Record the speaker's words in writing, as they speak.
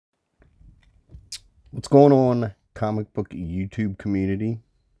What's going on, comic book YouTube community?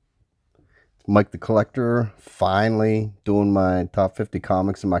 Mike the Collector, finally doing my top 50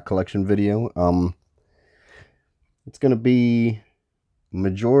 comics in my collection video. It's gonna be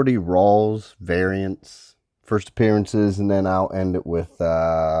majority Raws, variants, first appearances, and then I'll end it with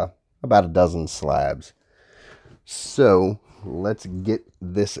about a dozen slabs. So let's get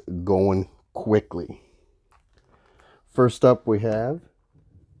this going quickly. First up, we have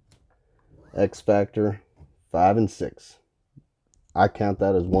X Factor 5 and 6. I count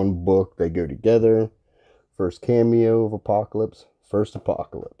that as one book. They go together. First cameo of Apocalypse. First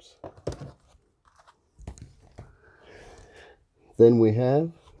Apocalypse. Then we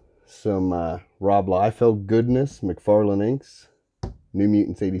have some Rob Liefeld goodness. McFarlane Inks. New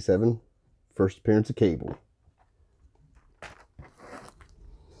Mutants 87. First appearance of Cable.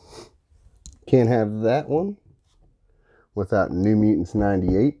 Can't have that one without New Mutants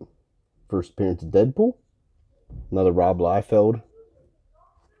 98. First appearance of Deadpool. Another Rob Liefeld.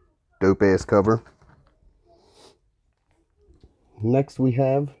 Dope ass cover. Next we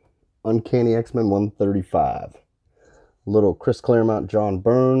have Uncanny X-Men 135. Little Chris Claremont, John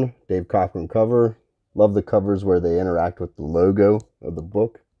Byrne, Dave Cockrum cover. Love the covers where they interact with the logo of the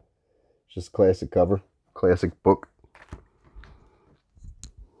book. It's just classic cover, classic book.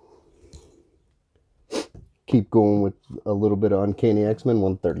 Keep going with a little bit of Uncanny X-Men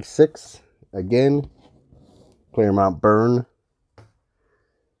 136. Again, Claremont, Byrne,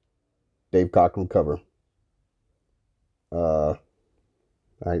 Dave Cockrum cover.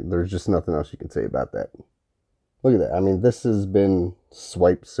 There's just nothing else you can say about that. Look at that. I mean, this has been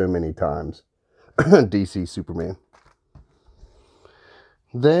swiped so many times. DC Superman.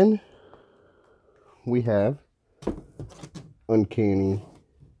 Then we have Uncanny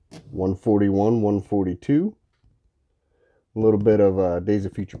 141, 142. A little bit of Days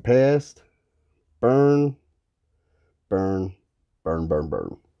of Future Past. Burn.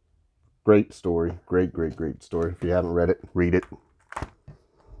 Great story. Great story. If you haven't read it, read it.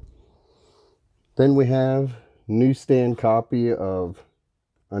 Then we have newsstand copy of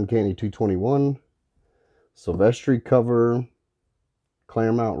Uncanny 221. Silvestri cover.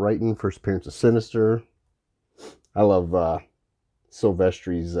 Claremont writing, first appearance of Sinister. I love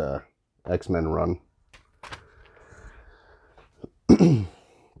Silvestri's X-Men run.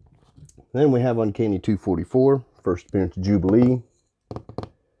 Then we have Uncanny 244. First appearance of Jubilee.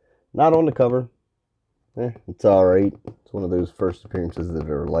 Not on the cover. It's alright. It's one of those first appearances that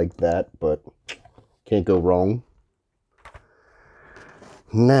are like that, but can't go wrong.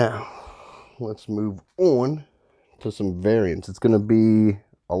 Now, let's move on to some variants. It's going to be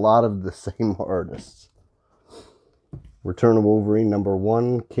a lot of the same artists. Return of Wolverine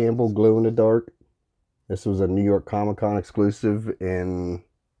 #1, Campbell, Glow in the Dark. This was a New York Comic Con exclusive in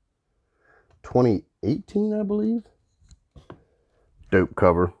 2018, I believe. Dope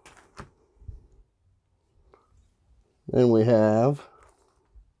cover. Then we have,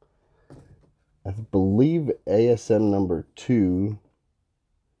 I believe, ASM #2.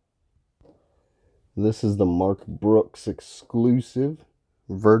 This is the Mark Brooks exclusive.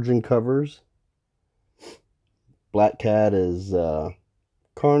 Virgin covers. Black Cat is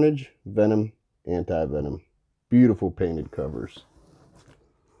Carnage, Venom, Anti-Venom. Beautiful painted covers.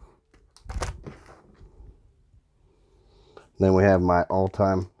 Then we have my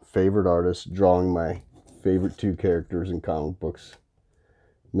all-time favorite artist drawing my favorite two characters in comic books,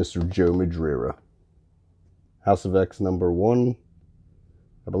 Mr. Joe Madureira. House of X #1.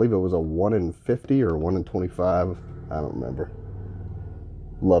 I believe it was a 1 in 50 or 1 in 25. I don't remember.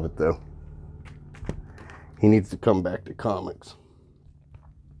 Love it though. He needs to come back to comics.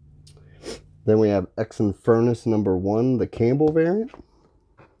 Then we have X Infernus #1, the Campbell variant.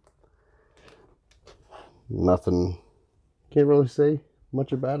 Nothing, can't really say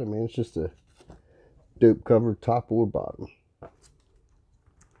much about it, man. It's just a dope cover, top or bottom.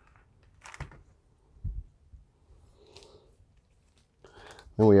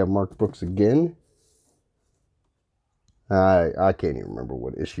 Then we have Mark Brooks again. I can't even remember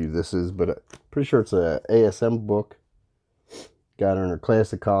what issue this is, but I'm pretty sure it's a ASM book. Got her in her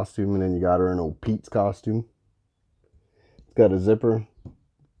classic costume, and then you got her in old Pete's costume. It's got a zipper.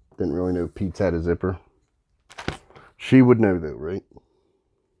 Didn't really know Pete's had a zipper. She would know though, right?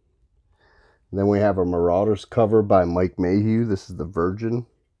 And then we have a Marauders cover by Mike Mayhew. This is the Virgin.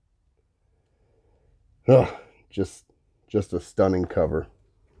 Ugh, just a stunning cover.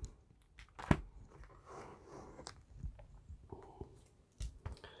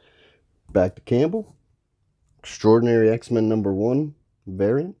 Back to Campbell. Extraordinary X-Men #1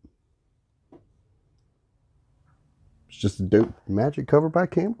 variant. It's just a dope magic cover by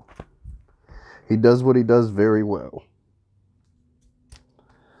Campbell. He does what he does very well.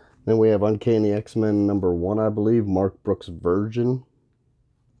 Then we have Uncanny X-Men #1, I believe, Mark Brooks Virgin.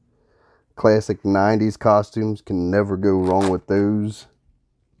 Classic 90s costumes, can never go wrong with those.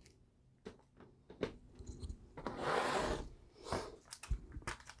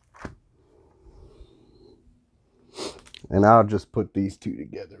 And I'll just put these two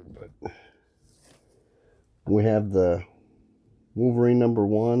together, but we have the Wolverine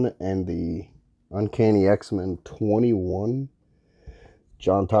 #1 and the Uncanny X-Men 21.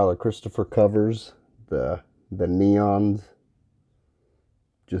 John Tyler Christopher covers, the neons,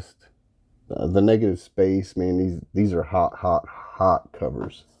 just the negative space, man. These are hot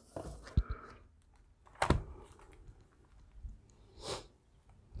covers.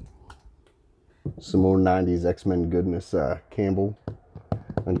 Some more 90s X-Men goodness. Campbell,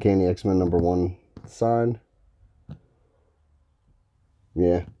 Uncanny X-Men #1 signed.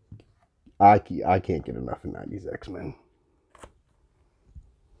 Yeah, I can't get enough of 90s X-Men.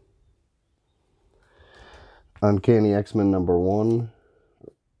 Uncanny X-Men #1,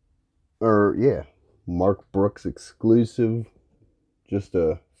 or yeah, Mark Brooks exclusive. Just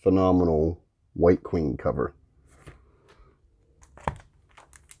a phenomenal White Queen cover.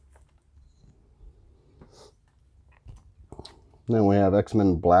 Then we have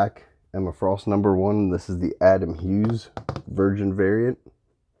X-Men Black, Emma Frost #1. This is the Adam Hughes Virgin variant.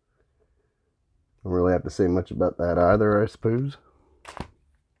 Don't really have to say much about that either, I suppose.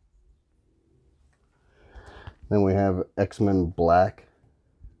 Then we have X-Men Black,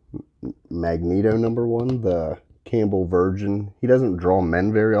 Magneto #1, the Campbell Virgin. He doesn't draw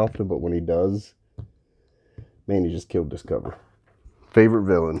men very often, but when he does, man, he just killed this cover. Favorite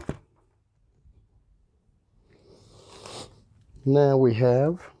villain. Now we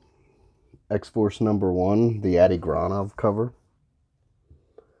have X-Force #1, the Adi Granov cover.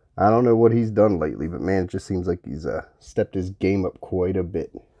 I don't know what he's done lately, but man, it just seems like he's stepped his game up quite a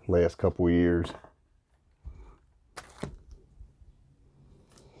bit last couple of years.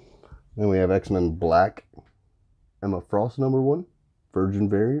 Then we have X-Men Black, Emma Frost #1, Virgin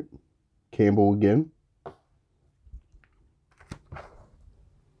variant, Campbell again.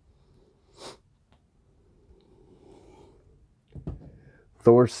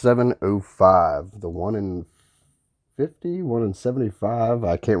 Thor 705, the 1 in 50, 1 in 75,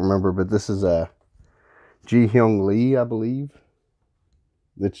 I can't remember, but this is a Ji-Hyun Lee, I believe.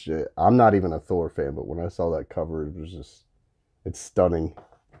 It's, I'm not even a Thor fan, but when I saw that cover, it was just, it's stunning.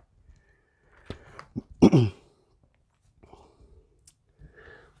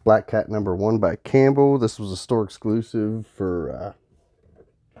 Black Cat #1 by Campbell. This was a store exclusive for,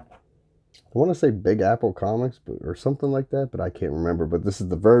 I want to say Big Apple Comics, or something like that, but I can't remember. But this is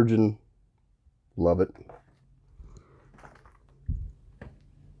the Virgin. Love it.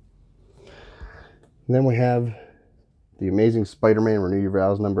 And then we have the Amazing Spider-Man Renew Your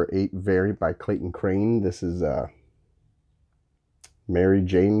Vows #8 variant by Clayton Crane. This is Mary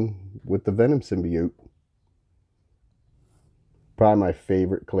Jane with the Venom symbiote. Probably my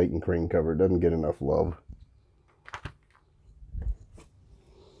favorite Clayton Crane cover. It doesn't get enough love.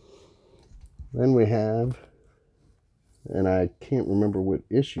 Then we have, and I can't remember what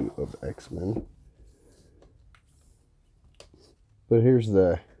issue of X-Men, but here's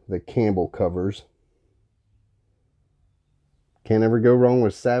the Campbell covers. Can't ever go wrong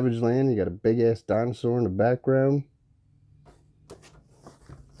with Savage Land. You got a big ass dinosaur in the background.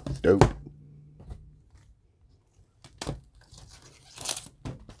 Dope.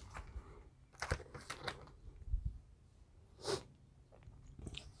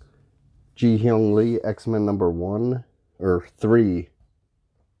 Ji-Hyun Lee, X-Men #1 or 3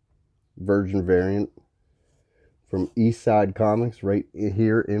 Virgin variant from Eastside Comics, right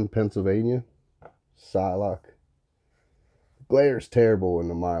here in Pennsylvania. Psylocke. Glare's terrible in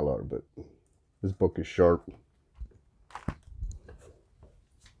the Mylar, but this book is sharp.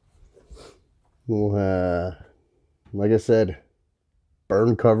 Well, like I said,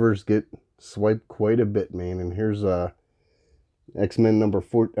 burn covers get swiped quite a bit, man. And here's X-Men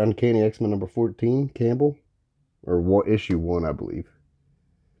 #4, Uncanny X-Men #14, Campbell, or issue 1, I believe.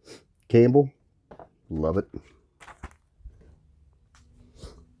 Campbell, love it.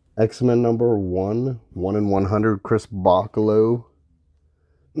 X-Men #1, 1 in 100, Chris Bachalo.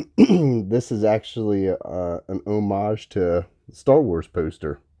 This is actually an homage to the Star Wars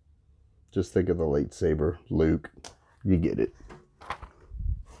poster. Just think of the lightsaber, Luke. You get it.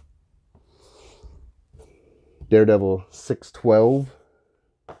 Daredevil 612.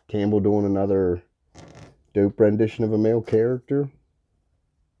 Campbell doing another dope rendition of a male character.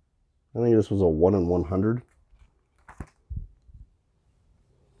 I think this was a 1 in 100.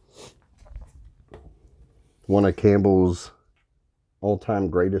 One of Campbell's all-time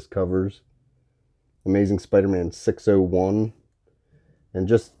greatest covers. Amazing Spider-Man 601. And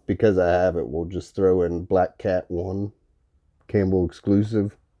just because I have it, we'll just throw in Black Cat 1. Campbell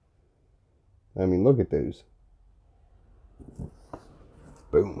exclusive. I mean, look at those.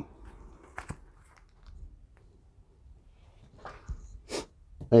 Boom.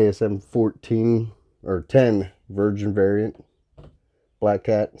 ASM 14 or 10 Virgin variant. Black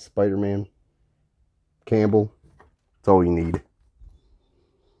Cat, Spider-Man, Campbell. That's all you need.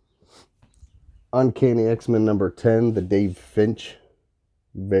 Uncanny X-Men number 10, the Dave Finch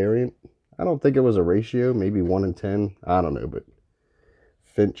variant. I don't think it was a ratio, maybe 1 in 10. I don't know, but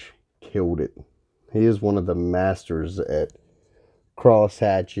Finch killed it. He is one of the masters at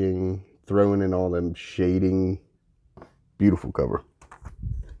cross-hatching, throwing in all them shading. Beautiful cover.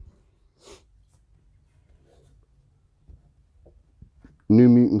 New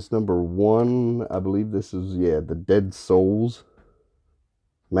Mutants number 1. I believe this is, yeah, the Dead Souls.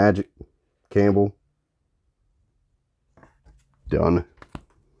 Magic, Campbell. Done.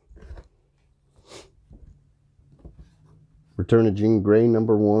 Return of Jean Grey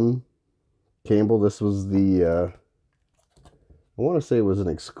number 1. Campbell. This was the, I want to say it was an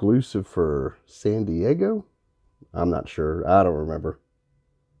exclusive for San Diego. I'm not sure. I don't remember.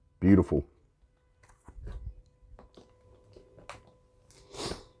 Beautiful.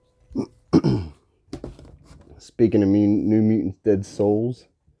 Speaking of New Mutants Dead Souls,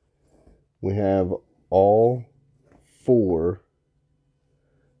 we have all 4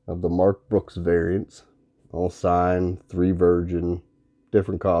 of the Mark Brooks variants. All signed, 3 Virgin,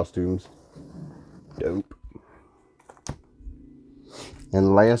 different costumes. Dope.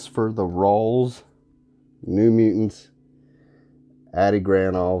 And last for the Rawls, New Mutants, Adi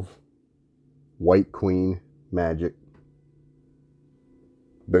Granov, White Queen, Magic.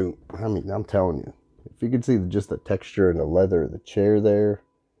 Boom. I mean, I'm telling you. If you could see just the texture and the leather of the chair there,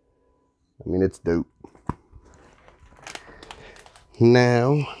 I mean, it's dope.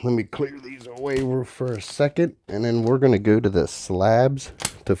 Now, let me clear these away for a second, and then we're going to go to the slabs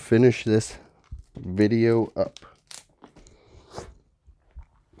to finish this video up.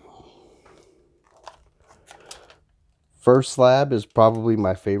 First slab is probably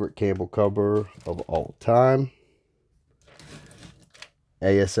my favorite Campbell cover of all time.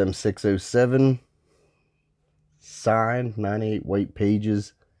 ASM 607. Signed, 98 white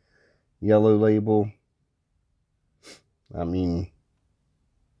pages, yellow label. I mean,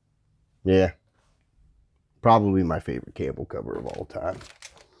 yeah, probably my favorite Campbell cover of all time.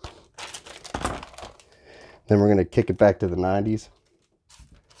 Then we're going to kick it back to the 90s.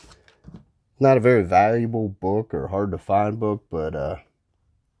 Not a very valuable book or hard to find book, but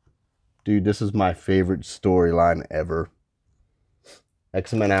dude, this is my favorite storyline ever.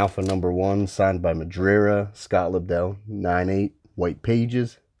 X-Men Alpha number 1, signed by Madrera, Scott Lobdell, 9/8, white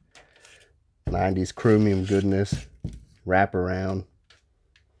pages. 90s chromium goodness, wrap around.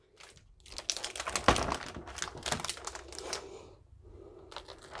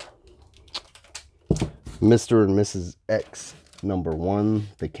 Mr. and Mrs. X number 1,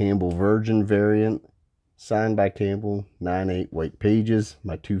 the Campbell Virgin variant, signed by Campbell, 9/8, white pages.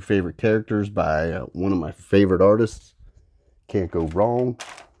 My 2 favorite characters by one of my favorite artists. Can't go wrong.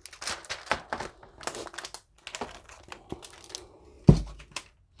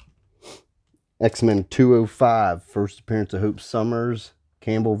 X-Men 205, first appearance of Hope Summers,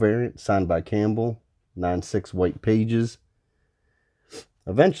 Campbell variant, signed by Campbell, 9/6 white pages.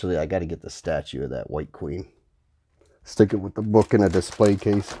 Eventually, I got to get the statue of that White Queen. Stick it with the book in a display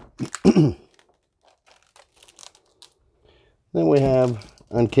case. Then we have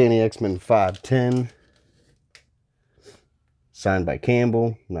Uncanny X-Men 510. Signed by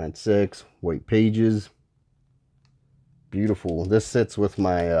Campbell, 9/6, white pages. Beautiful. This sits with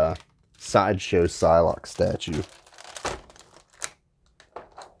my Sideshow Psylocke statue.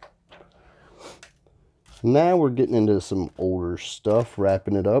 Now we're getting into some older stuff,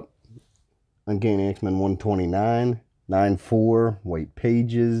 wrapping it up. Uncanny X-Men 129, 9/4, white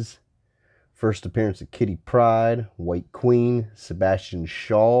pages. First appearance of Kitty Pryde, White Queen, Sebastian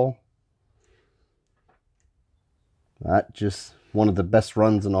Shaw. That just one of the best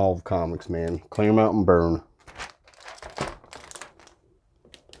runs in all of comics, man. Clear Mountain Burn.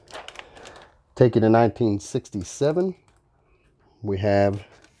 Taken in 1967, we have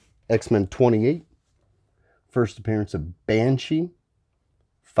X-Men 28. First appearance of Banshee.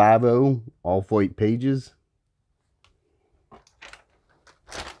 5/0, all white pages. A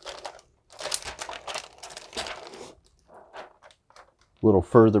little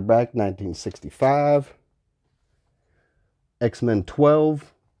further back, 1965. X-Men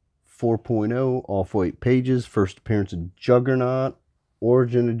 12, 4.0, off white pages. First appearance of Juggernaut,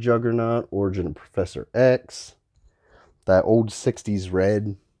 origin of Juggernaut, origin of Professor X. That old 60s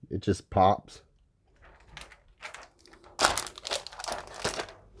red, it just pops.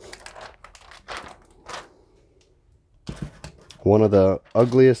 One of the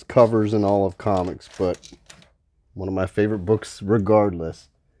ugliest covers in all of comics, but one of my favorite books regardless.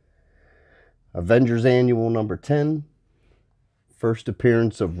 Avengers Annual number 10. First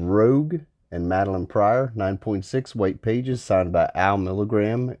appearance of Rogue and Madeline Pryor. 9.6 white pages, signed by Al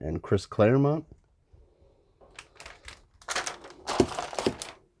Milgram and Chris Claremont.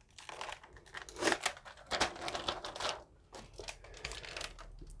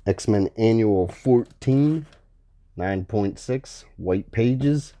 X-Men Annual 14. 9.6 white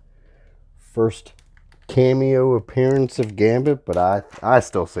pages. First cameo appearance of Gambit, but I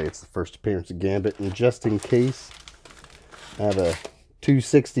still say it's the first appearance of Gambit. And just in case, I have a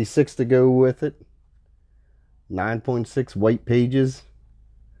 266 to go with it. 9.6 white pages.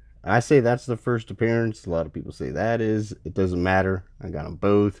 I say that's the first appearance. A lot of people say that is. It doesn't matter. I got them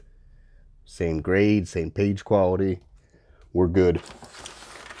both. Same grade, same page quality. We're good.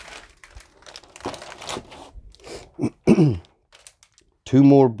 Two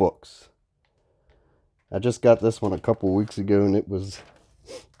more books. I just got this one a couple weeks ago, and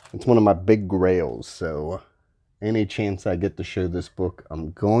it's one of my big grails, so any chance I get to show this book,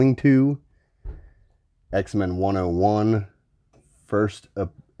 I'm going to. X-Men 101, first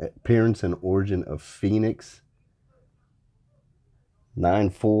appearance and origin of Phoenix.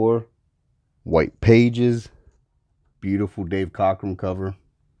 9.4 white pages, beautiful Dave Cockrum cover.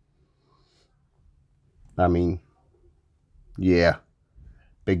 I mean, yeah,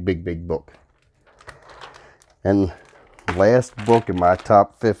 big book. And last book in my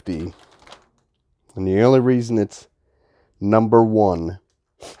top 50, and the only reason it's number 1,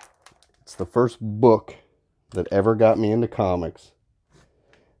 it's the first book that ever got me into comics.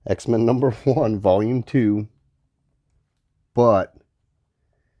 X-Men number 1, volume 2, but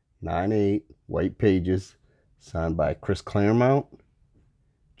 9.8 white pages, signed by Chris Claremont,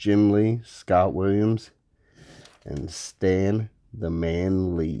 Jim Lee, Scott Williams, and Stan the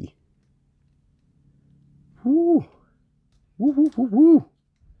Man Lee. Woo! Woo, woo, woo, woo.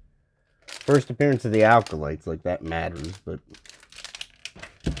 First appearance of the Alkalites, like that matters, but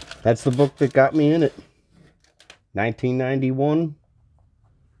that's the book that got me in it. 1991.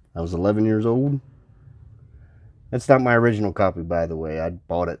 I was 11 years old. That's not my original copy, by the way. I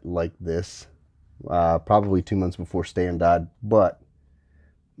bought it like this, probably 2 months before Stan died, but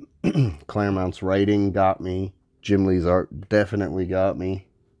Claremont's writing got me. Jim Lee's art definitely got me.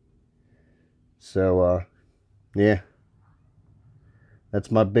 So, yeah.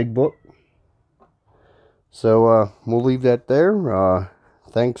 That's my big book. So, we'll leave that there.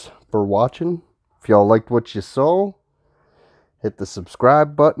 Thanks for watching. If y'all liked what you saw, hit the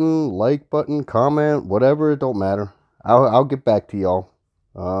subscribe button, like button, comment, whatever. It don't matter. I'll get back to y'all.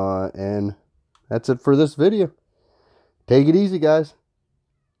 And that's it for this video. Take it easy, guys.